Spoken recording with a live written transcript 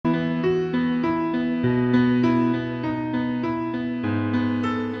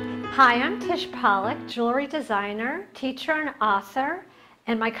Hi, I'm Tish Pollack, jewelry designer, teacher, and author,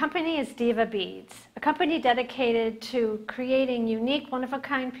 and my company is Diva Beads, a company dedicated to creating unique,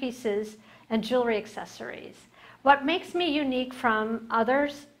 one-of-a-kind pieces and jewelry accessories. What makes me unique from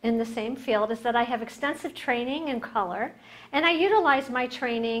others in the same field is that I have extensive training in color, and I utilize my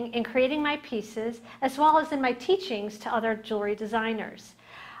training in creating my pieces as well as in my teachings to other jewelry designers.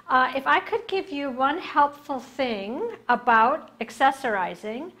 If I could give you one helpful thing about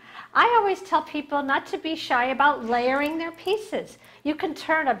accessorizing, I always tell people not to be shy about layering their pieces. You can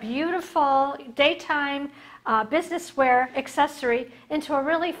turn a beautiful daytime business wear accessory into a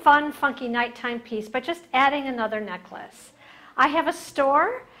really fun, funky nighttime piece by just adding another necklace. I have a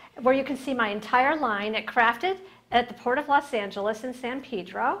store where you can see my entire line at Crafted at the Port of Los Angeles in San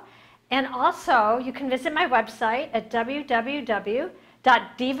Pedro. And also, you can visit my website at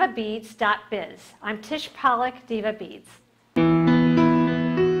www.divabeads.biz. I'm Tish Pollack, Diva Beads.